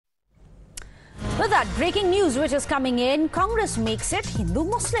With that, breaking news which is coming in, Congress makes it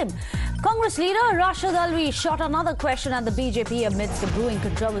Hindu-Muslim. Congress leader Rashid Alvi shot another question at the BJP amidst the brewing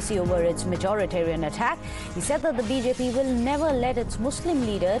controversy over its majoritarian attack. He said that the BJP will never let its Muslim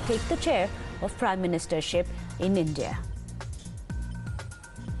leader take the chair of Prime Ministership in India.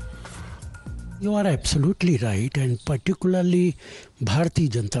 You are absolutely right, and particularly Bharatiya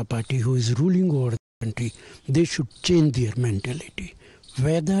Janata Party, who is ruling over the country, they should change their mentality.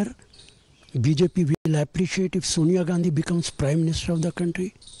 Whether BJP will appreciate if Sonia Gandhi becomes Prime Minister of the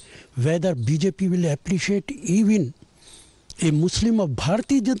country, whether BJP will appreciate even a Muslim of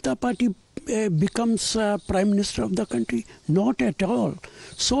Bharatiya Janata Party becomes Prime Minister of the country, not at all.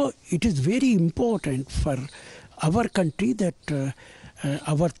 So it is very important for our country that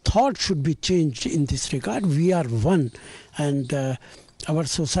our thought should be changed in this regard. We are one, and our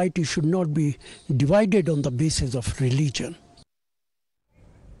society should not be divided on the basis of religion.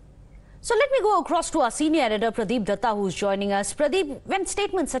 So let me go across to our senior editor Pradeep Datta, who's joining us. Pradeep, when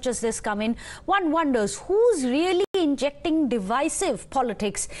statements such as this come in, one wonders who's really injecting divisive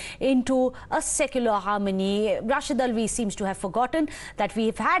politics into a secular harmony. Rashid Alvi seems to have forgotten that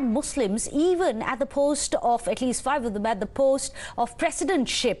we've had Muslims even at the post of, at least 5 of them, at the post of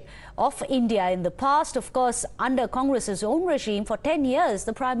presidentship of India in the past. Of course, under Congress's own regime, for 10 years,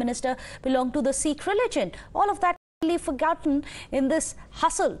 the Prime Minister belonged to the Sikh religion. All of that forgotten in this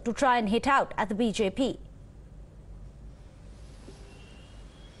hustle to try and hit out at the BJP.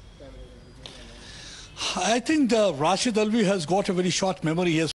 I think Rashid Alvi has got a very short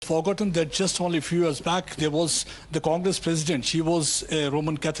memory. He has forgotten that just only a few years back there was the Congress president. She was a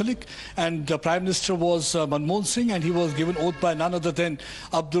Roman Catholic, and the Prime Minister was Manmohan Singh, and he was given oath by none other than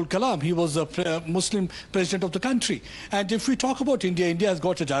Abdul Kalam. He was a Muslim president of the country. And if we talk about India, India has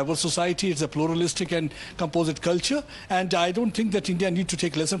got a diverse society. It's a pluralistic and composite culture, and I don't think that India needs to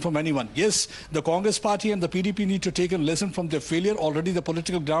take lesson from anyone. Yes, the Congress party and the PDP need to take a lesson from their failure. Already the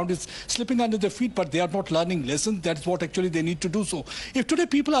political ground is slipping under their feet, but they are not learning lessons. That's what actually they need to do. So if today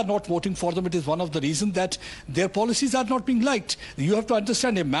people are not voting for them, it is one of the reasons that their policies are not being liked. You have to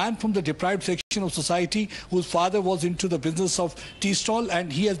understand, a man from the deprived section of society whose father was into the business of tea stall,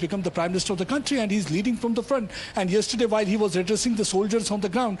 and he has become the Prime Minister of the country, and he's leading from the front. And yesterday, while he was addressing the soldiers on the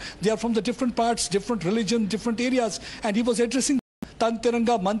ground, they are from the different parts, different religion, different areas, and he was addressing Tan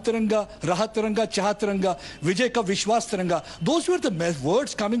Tiranga, Man Tiranga, Rahat Tiranga, Chahat Tiranga, Vijay Ka Vishwas Tiranga. Those were the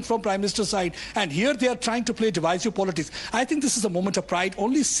words coming from Prime Minister's side, and here they are trying to play divisive politics. I think this is a moment of pride.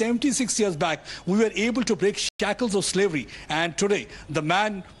 Only 76 years back, we were able to break shackles of slavery, and today, the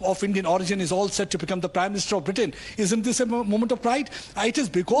man of Indian origin is all set to become the Prime Minister of Britain. Isn't this a moment of pride? It is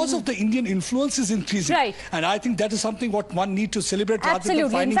because of the Indian influence is increasing, right. And I think that is something what one needs to celebrate. Absolutely.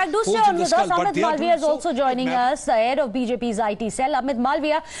 Rather than in fact, do stay on with us. Amit Malviya is also joining us, the head of BJP's IT cell. Amit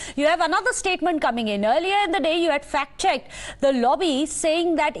Malviya, you have another statement coming in. Earlier in the day, you had fact-checked the lobby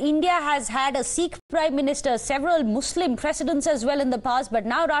saying that India has had a Sikh Prime Minister, several Muslim presidents as well in the past, but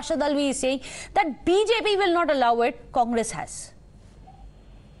now Rashid Alvi is saying that BJP will not allow it, Congress has.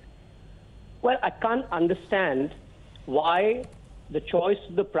 Well, I can't understand why the choice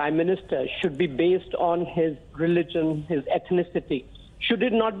of the Prime Minister should be based on his religion, his ethnicity. Should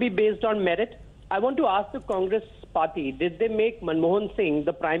it not be based on merit? I want to ask the Congress party, did they make Manmohan Singh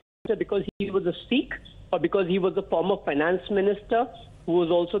the Prime Minister because he was a Sikh, or because he was a former finance minister who was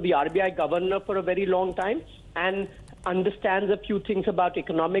also the RBI governor for a very long time and understands a few things about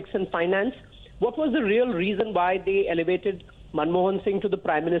economics and finance? What was the real reason why they elevated Manmohan Singh to the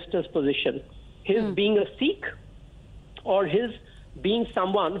Prime Minister's position? His being a Sikh, or his being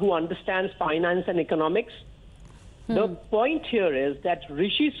someone who understands finance and economics? The point here is that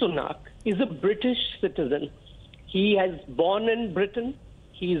Rishi Sunak is a British citizen. He has born in Britain.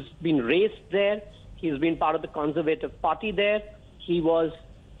 He's been raised there. He's been part of the Conservative Party there. He was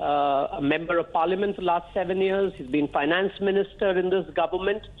a member of Parliament for the last 7 years. He's been finance minister in this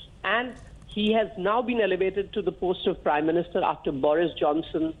government. And he has now been elevated to the post of Prime Minister after Boris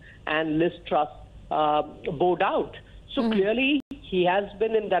Johnson and Liz Truss bowed out. So clearly, he has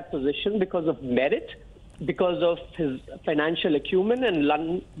been in that position because of merit, because of his financial acumen,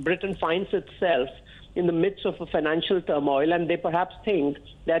 and Britain finds itself in the midst of a financial turmoil, and they perhaps think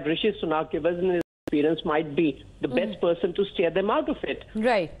that Rishi Sunak, given his experience, might be the best person to steer them out of it.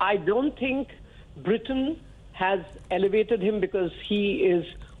 Right. I don't think Britain has elevated him because he is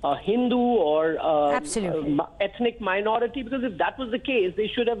a Hindu or ethnic minority, because if that was the case, they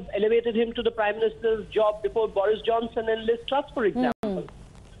should have elevated him to the Prime Minister's job before Boris Johnson and Liz Truss, for example.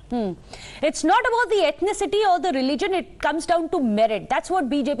 It's not about the ethnicity or the religion, it comes down to merit. That's what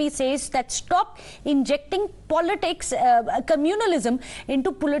BJP says, that stop injecting politics, communalism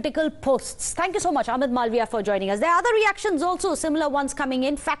into political posts. Thank you so much, Amit Malviya, for joining us. There are other reactions also, similar ones coming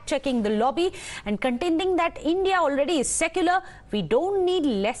in, fact-checking the lobby and contending that India already is secular. We don't need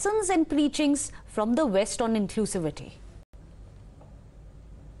lessons and preachings from the West on inclusivity.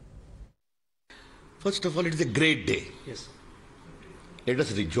 First of all, it is a great day. Yes. Let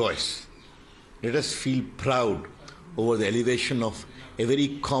us rejoice. Let us feel proud over the elevation of a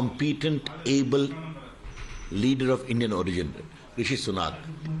very competent, able leader of Indian origin, Rishi Sunak,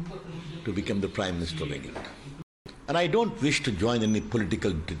 to become the Prime Minister of England. And I don't wish to join any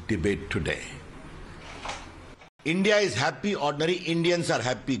political debate today. India is happy, ordinary Indians are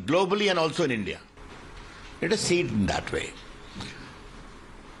happy, globally and also in India. Let us see it in that way.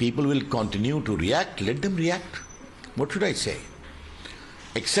 People will continue to react, let them react. What should I say?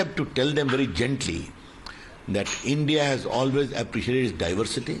 Except to tell them very gently that India has always appreciated its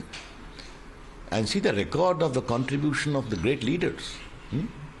diversity and see the record of the contribution of the great leaders.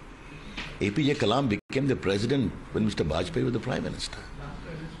 APJ Kalam became the president when Mr. Vajpayee was the Prime Minister.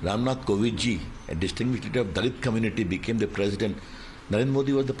 Ramnath Kovind ji, a distinguished leader of Dalit community, became the president. Narendra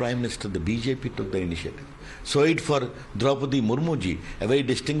Modi was the Prime Minister. The BJP took the initiative. So it for Draupadi Murmu ji, a very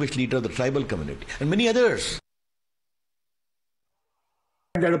distinguished leader of the tribal community, and many others.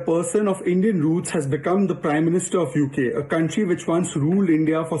 That a person of Indian roots has become the Prime Minister of UK, a country which once ruled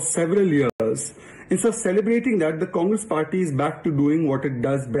India for several years. Instead of celebrating that, the Congress party is back to doing what it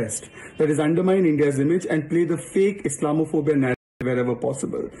does best, that is undermine India's image and play the fake Islamophobia narrative wherever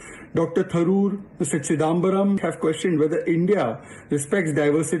possible. Dr. Tharoor, Mr. Chidambaram have questioned whether India respects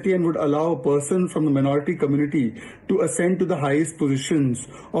diversity and would allow a person from the minority community to ascend to the highest positions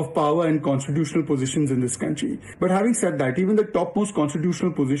of power and constitutional positions in this country. But having said that, even the topmost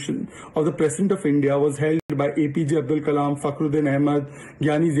constitutional position of the President of India was held by APJ Abdul Kalam, Fakhruddin Ahmad,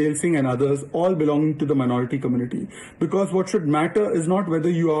 Gyani Zail Singh and others, all belonging to the minority community. Because what should matter is not whether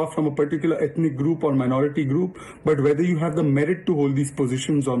you are from a particular ethnic group or minority group, but whether you have the merit to hold these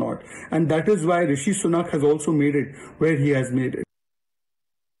positions or not. And that is why Rishi Sunak has also made it where he has made it.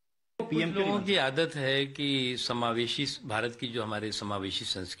 कुछ लोगों की आदत है कि समावेशी भारत की जो हमारे समावेशी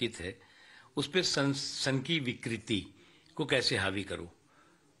संस्कृति है उस पे सन की विकृति को कैसे हावी करो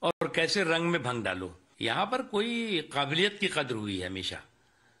और कैसे रंग में भंग डालो। यहाँ पर कोई काबिलियत की कदर हुई है हमेशा,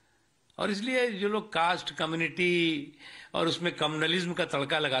 और इसलिए जो लोग कास्ट कम्युनिटी और उसमें कम्युनलिज्म का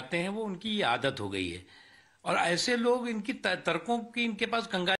तड़का लगाते हैं वो उनकी आदत हो गई है। और ऐसे लोग इनकी तर्कों की इनके पास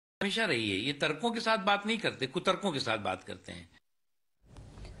कंगाली हमेशा रही है, ये तर्कों के साथ बात नहीं करते, कुतर्कों के साथ बात करते हैं।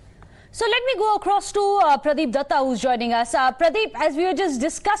 So let me go across to Pradeep Datta, who's joining us. Pradeep, as we were just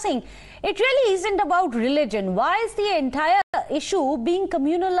discussing, it really isn't about religion. Why is the entire issue being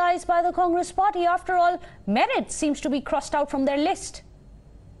communalized by the Congress party? After all, merit seems to be crossed out from their list.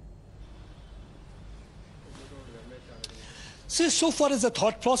 See, so far as the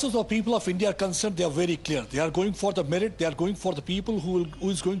thought process of people of India are concerned, they are very clear. They are going for the merit. They are going for the people who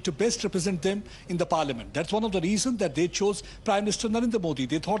is going to best represent them in the parliament. That's one of the reasons that they chose Prime Minister Narendra Modi.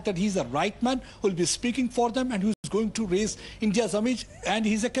 They thought that he's the right man who will be speaking for them and who is going to raise India's image. And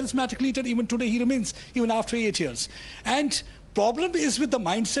he's a charismatic leader. Even today, he remains, even after 8 years. And problem is with the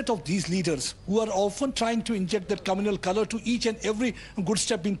mindset of these leaders who are often trying to inject that communal color to each and every good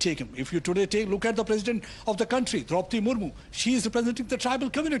step being taken. If you today look at the president of the country, Draupadi Murmu, she is representing the tribal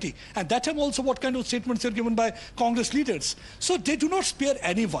community. And that time also what kind of statements are given by Congress leaders. So they do not spare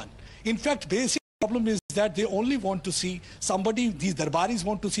anyone. In fact, basic problem is that they only want to see somebody, these Darbaris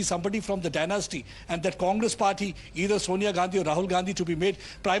want to see somebody from the dynasty, and that Congress party, either Sonia Gandhi or Rahul Gandhi, to be made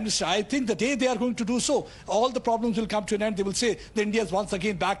Prime Minister. I think the day they are going to do so, all the problems will come to an end. They will say that India is once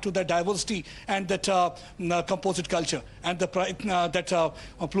again back to that diversity and that composite culture and that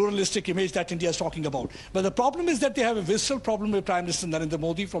pluralistic image that India is talking about. But the problem is that they have a visceral problem with Prime Minister Narendra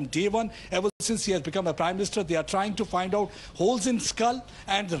Modi from day one. Ever since he has become a Prime Minister, they are trying to find out holes in skull.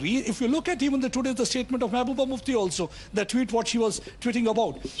 And if you look at even the statement of Mehbooba Mufti also, the tweet what she was tweeting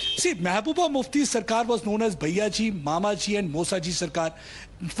about. See, Mehbooba Mufti's Sarkar was known as Bhaiyaji, Mamaji and Mosaji Sarkar.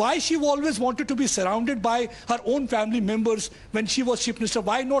 Why she always wanted to be surrounded by her own family members when she was Chief Minister?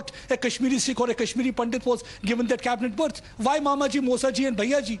 Why not a Kashmiri Sikh or a Kashmiri Pandit was given that cabinet berth? Why Mamaji, Mosaji and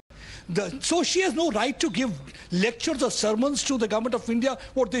Bhaiyaji? So she has no right to give lectures or sermons to the government of India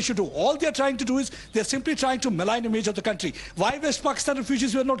what they should do. All they are trying to do is they are simply trying to malign image of the country. Why West Pakistan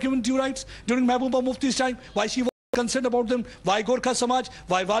refugees were not given due rights during Mehbooba Mufti's time? Why she was concerned about them. Why Gorkha Samaj?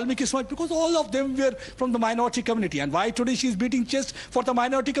 Why Valmiki Samaj? Because all of them were from the minority community. And why today she's beating chest for the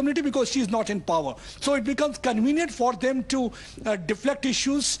minority community? Because she's not in power. So it becomes convenient for them to deflect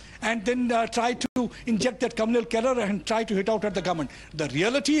issues and then try to inject that communal terror and try to hit out at the government. The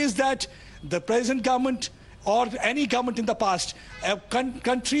reality is that the present government or any government in the past, a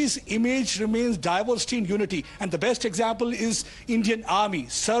country's image remains diversity in unity. And the best example is Indian Army,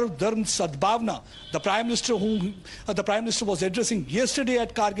 Sarv Dharm Sadbhavna, the Prime Minister whom the Prime Minister was addressing yesterday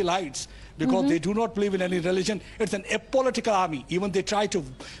at Kargil Heights, because they do not believe in any religion. It's an apolitical army. Even they try to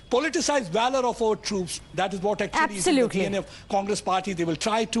politicize valor of our troops. That is what actually is in the DNA of Congress party. They will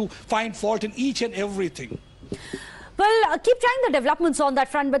try to find fault in each and everything. Well, keep trying the developments on that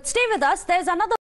front, but stay with us. There's another